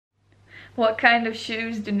What kind of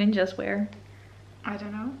shoes do ninjas wear? I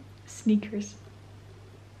don't know. Sneakers.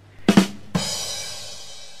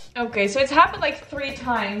 Okay, so it's happened like 3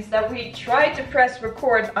 times that we tried to press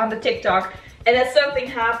record on the TikTok and then something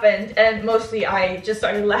happened and mostly I just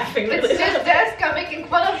started laughing. It's just Desca making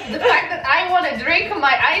fun of the fact that I want to drink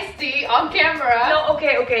my iced tea on camera. No,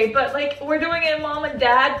 okay, but like we're doing a mom and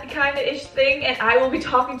dad kind of ish thing and I will be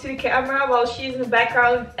talking to the camera while she's in the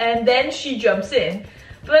background and then she jumps in.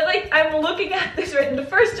 But like I'm looking at this right, and the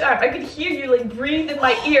first time I could hear you like breathe in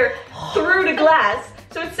my ear through the glass.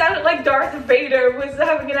 So it sounded like Darth Vader was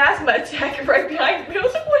having an asthma attack right behind me. I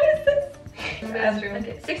was like, what is this?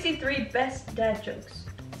 Okay, 63 best dad jokes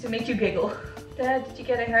to make you giggle. Dad, did you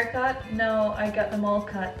get a haircut? No, I got them all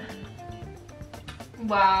cut.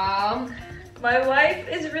 Wow. My wife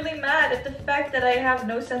is really mad at the fact that I have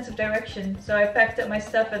no sense of direction, so I packed up my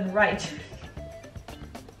stuff and right.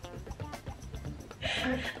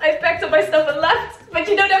 I packed up my stuff and left, but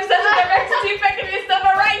you don't have sense of direction, so you packed up your stuff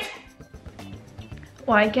and right.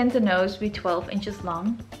 Why can't the nose be 12 inches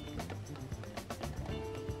long?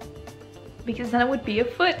 Because then it would be a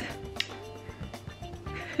foot.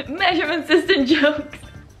 Measurement system jokes.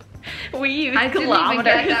 We use I kilometers.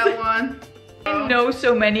 didn't even get that one. I know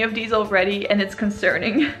so many of these already and it's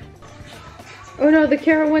concerning. Oh no, the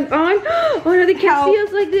camera went on. Oh no, the camera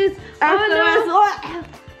feels like this. Oh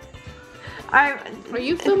no. Are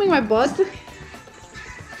you filming my butt?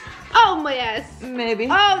 Oh, my ass. Maybe.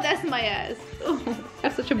 Oh, that's my ass. Oh,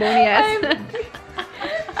 that's such a bony ass.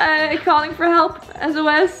 I'm calling for help,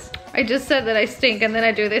 SOS. I just said that I stink and then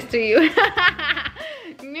I do this to you.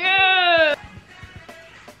 No.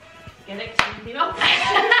 Get it?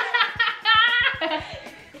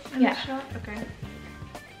 Yeah. Okay.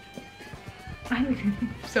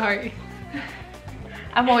 I'm sorry.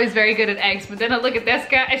 I'm always very good at eggs, but then I look at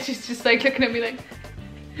Desca and she's just like looking at me like,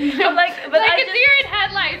 I'm like, but like I a deer in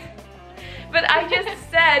headlights. But I just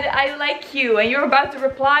said I like you, and you're about to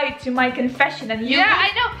reply to my confession, and you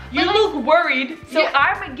I know. You look worried, so yeah.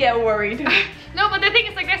 I'm gonna get worried. No, but the thing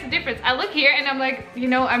is, like, there's a difference. I look here and I'm like, you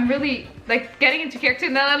know, I'm really like getting into character,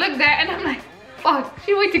 and then I look there and I'm like, oh,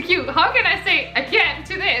 she's way too cute. How can I say I can't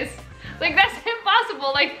to this? Like, that's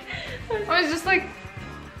impossible. Like, I was just like,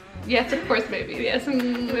 yes, of course, baby. Yes. I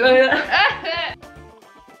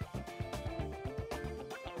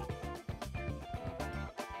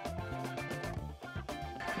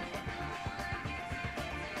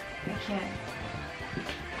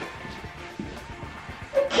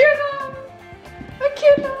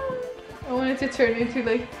cannot. I want it to turn into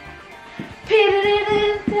like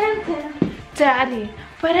Daddy.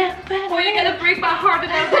 Oh, you're gonna break my heart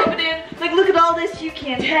and I'll rub it in. Like, look at all this you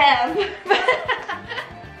can't have.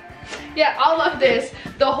 Yeah, all of this.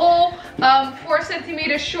 The whole 4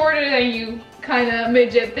 centimeters shorter than you kind of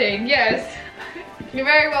midget thing. Yes. You're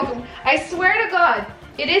very welcome. I swear to God,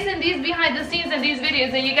 it is in these behind the scenes in these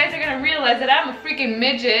videos that you guys are gonna realize that I'm a freaking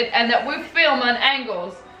midget and that we film on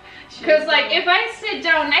angles. Because like if I sit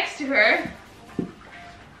down next to her,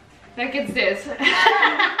 like it's this.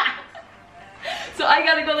 So I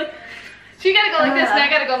gotta go like, she gotta go like this and I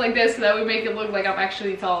gotta go like this so that we make it look like I'm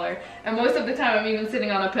actually taller. And most of the time I'm even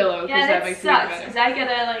sitting on a pillow because that makes it better. Because I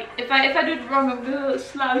gotta like, if I do it wrong, I'm gonna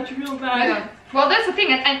slouch real bad. Yeah. Well, that's the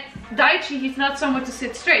thing, and Daichi, he's not someone to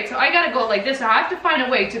sit straight, so I gotta go like this. So I have to find a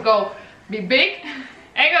way to go be big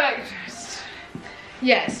and go like this.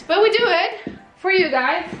 Yes, but we do it for you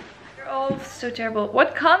guys. You're all so terrible.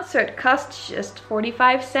 What concert costs just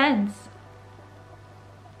 45 cents?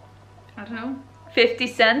 I don't know. 50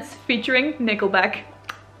 cents featuring Nickelback.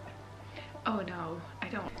 Oh no, I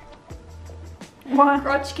don't. What?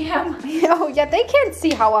 Crotch cam. Oh yeah, they can't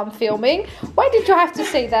see how I'm filming. Why did you have to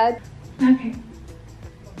say that? Okay.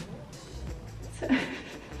 So,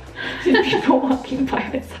 people walking by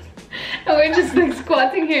us. And we're just like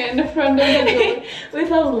squatting here in the front of the door.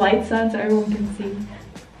 With all the lights on so everyone can see.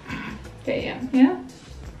 Okay, yeah. Yeah?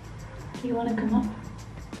 Do you want to come up?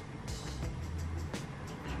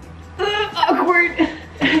 Awkward.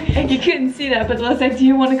 And you couldn't see that, but I was like, do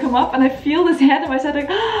you want to come up? And I feel this hand on my side like,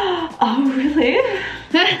 oh really?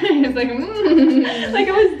 It's like, Like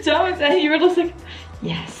it was dumb and you were just like,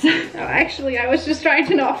 yes. No, actually, I was just trying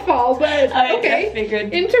to not fall, but okay. I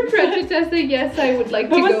figured. Interpret it as a yes, I would like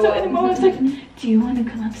to go so in the moment, I was like, do you want to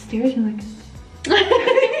come upstairs? You're like,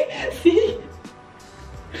 see?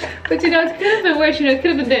 But you know, it could have been worse, you know, it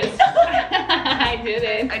could have been this. I did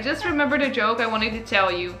it. I just remembered a joke I wanted to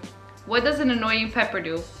tell you. What does an annoying pepper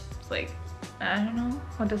do? It's like, I don't know.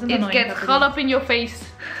 What does an annoying pepper do? It gets caught up in your face.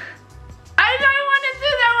 I don't want to do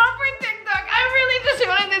that one for TikTok. I really just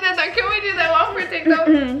want to do that. Can we do that one for TikTok?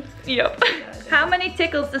 Yep. How many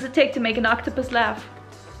tickles does it take to make an octopus laugh?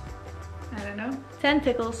 I don't know. 10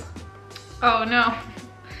 tickles. Oh no.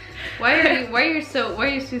 Why are you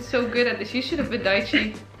so good at this? You should have been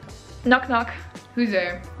Daichi. Knock knock. Who's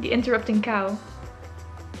there? The interrupting cow.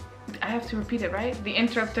 I have to repeat it, right? The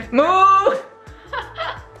interrupter. Moo!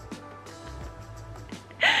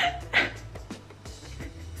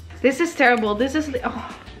 This is terrible. This is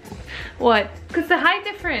oh. What? Cause the height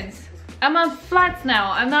difference. I'm on flats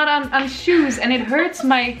now. I'm not on shoes, and it hurts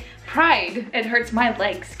my pride. It hurts my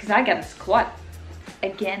legs because I gotta squat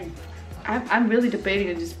again. I'm really debating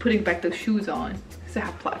on just putting back those shoes on. Cause I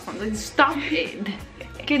have platforms. Like, stop it.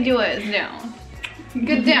 Get your ass down.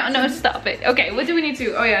 Get down. No, stop it. Okay, what do we need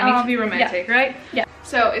to? Oh yeah, I need to be romantic, right? Yeah.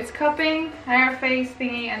 So it's cupping, hair, face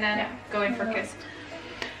thingy, and then going for a kiss.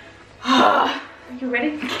 Are you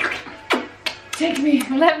ready? Take me.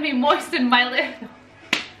 Let me moisten my lip.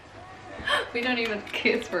 We don't even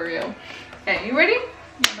kiss for real. Okay, you ready?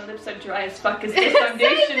 My lips are dry as fuck because there's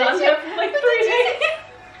foundation on them for like 3 days.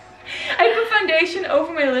 I put foundation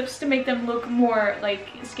over my lips to make them look more like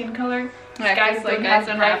skin color. Yeah, guys don't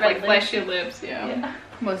have like fleshy lips. Yeah.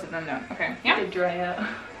 Most of them don't. Okay. Yeah. They dry out.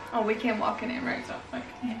 Oh, we can't walk in it, right? So like.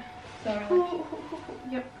 Yeah. So like,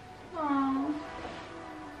 yep. Aww.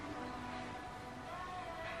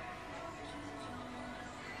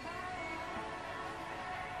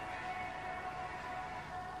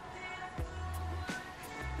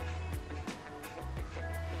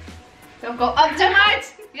 Don't go up too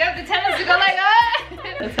much! You have the tendency to go like, ah!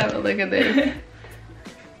 Let's have a look at this.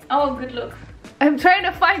 Oh, good look. I'm trying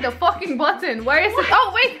to find the fucking button. Where is it?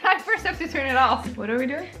 Oh, wait! I first have to turn it off. What are we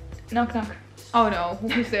doing? Knock knock. Oh no,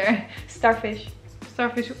 who's there? Starfish.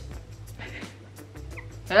 Starfish.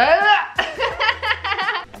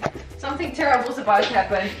 Something terrible's about to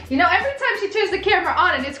happen. You know, every time she turns the camera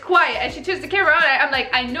on and it's quiet, and she turns the camera on, I'm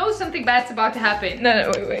like, I know something bad's about to happen.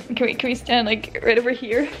 No, wait. Can we stand like right over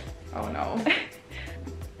here? Oh no.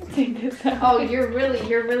 Take this out. Oh, you're really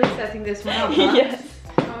setting this one up, huh? Yes.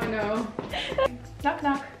 Oh no. Knock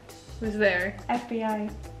knock. Who's there? FBI.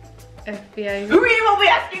 FBI. We will be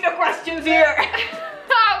asking the questions here.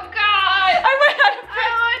 Oh god! I went out of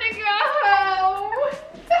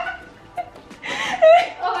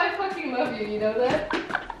Oh, I fucking love you, you know that?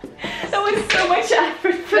 That was so much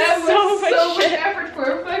effort for so much effort for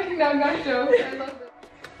a fucking knock joke. I love it.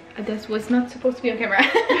 This was not supposed to be on camera.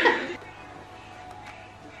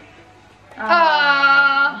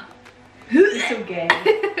 You're so gay.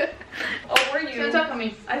 Oh, were you? Don't talk on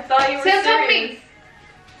me. I thought you were serious. Don't talk me.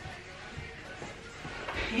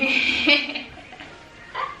 You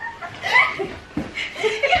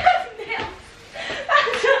have nails.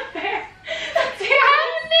 That's not fair. That's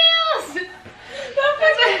nails. That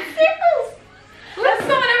fucking tickles. That's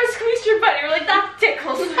someone ever squeezed your butt. You were like, that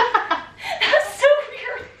tickles. That's so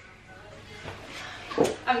weird.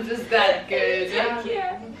 I'm just that good.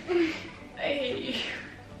 Yeah. I hate you.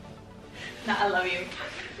 No, I love you.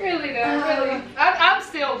 Really though, really. I'm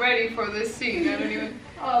still ready for this scene. I don't even.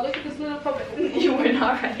 Oh, look at this little puppet. You were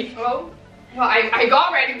not ready. Oh. Well, I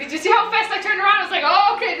got ready. Did you see how fast I turned around? I was like,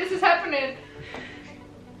 oh, okay, this is happening.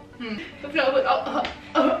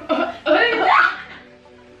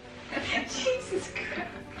 Jesus Christ.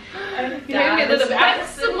 You made me a little bit. I'm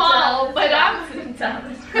small, but I'm.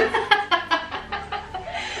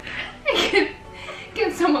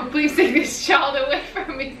 Can someone please take this child away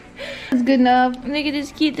from me? That's good enough. Look at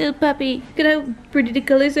this cute little puppy. Look at how pretty the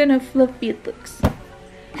colors are and how fluffy it looks.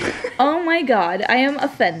 Oh my god, I am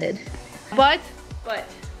offended. But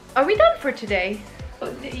are we done for today?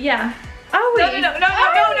 Yeah. Are we? No, we're not. No,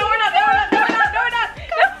 we're not.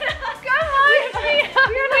 Come on,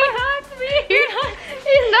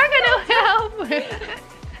 he's not gonna help.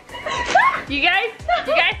 You guys,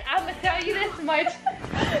 I'm gonna tell you this much.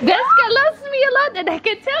 Desca loves me a lot, and I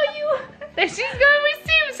can tell you that she's gonna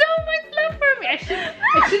receive so much love from me. I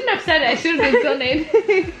shouldn't have said it. I should have been so late.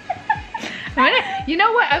 You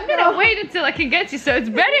know what? I'm gonna wait until I can get you, so it's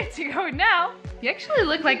better to go now. You actually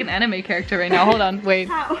look like an anime character right now. Hold on, wait.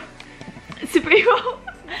 How? Superhero.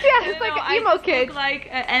 Yeah, it's like an emo kid. Look like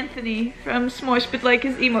Anthony from Smosh, but like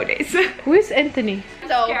his emo days. Who is Anthony? I'm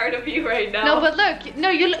scared of you right now. No, but look. No,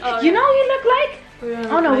 you look. You know you look like.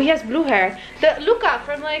 Oh no, he has blue hair. The Luca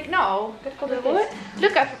from like no. What?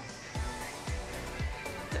 Luca.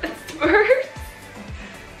 It's birds.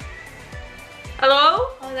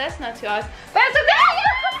 Hello? Oh, that's not too us. That's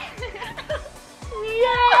okay.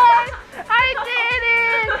 Yes,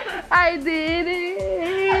 I did it.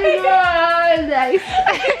 Oh, nice.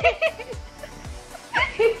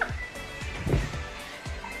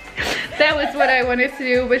 That was what I wanted to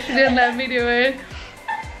do, but she didn't let me do it.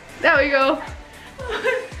 There we go.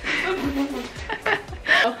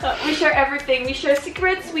 share everything. We share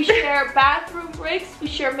secrets, we share bathroom breaks, we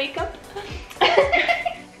share makeup.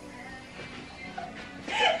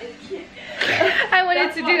 I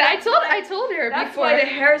wanted to do that. I told her that's before. Why the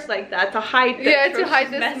hair is like that, to hide the to hide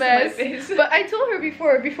this mess. But I told her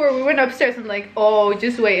before we went upstairs, I'm like, oh,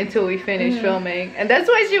 just wait until we finish filming. And that's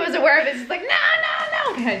why she was aware of it. She's like, no.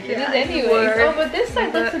 I did it anyway. Oh, but this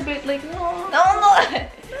side looks a bit like, no.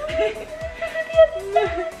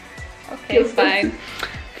 Okay,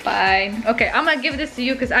 fine. Okay, I'm gonna give this to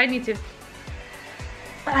you because I need to.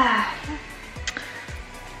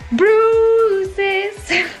 Bruises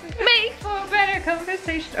make for better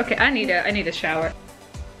conversation. Okay, I need a shower.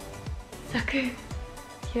 Sucker.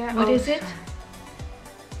 Yeah. What is it?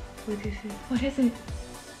 What is it? What is it?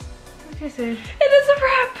 What is it? It is a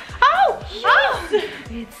wrap. Oh! Yes. Oh!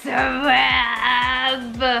 It's a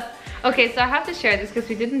wrap. Okay, so I have to share this because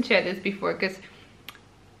we didn't share this before.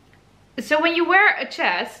 So when you wear a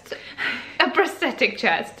chest, a prosthetic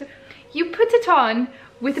chest, you put it on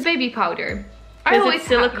with a baby powder. I always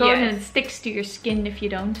silicone and it sticks to your skin if you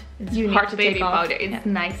don't. It's you hard need to baby take off. powder. It's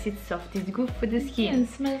nice, it's soft, it's good for the skin. Yeah, it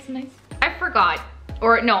smells nice. I forgot.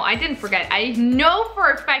 Or no, I didn't forget. I know for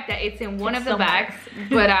a fact that it's in one of the bags,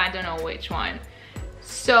 but I don't know which one.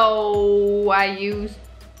 So I used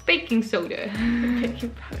baking soda.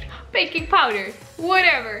 Baking powder.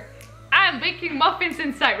 Whatever. I'm baking muffins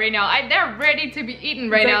inside right now. They're ready to be eaten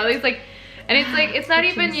right now. It's like, and it's not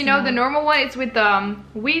even, you know, the normal one. It's with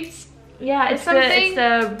wheat. Yeah, it's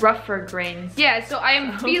the rougher grains. Yeah, so I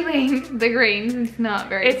am feeling the grains. It's not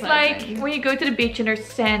very It's pleasant. like when you go to the beach and there's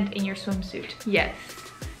sand in your swimsuit. Yes.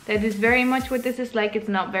 That is very much what this is like. It's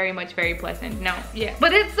not very pleasant. No. Yeah.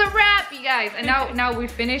 But it's a wrap, you guys. And now we're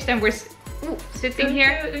finished and we're sitting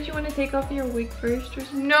here. Don't you want to take off your wig first or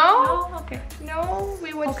something? No. No? Okay. No,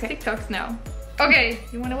 we watch TikToks now. Okay.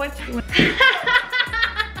 You want to watch?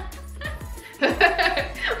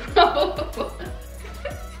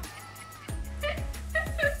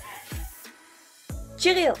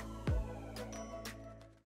 CHEERIO.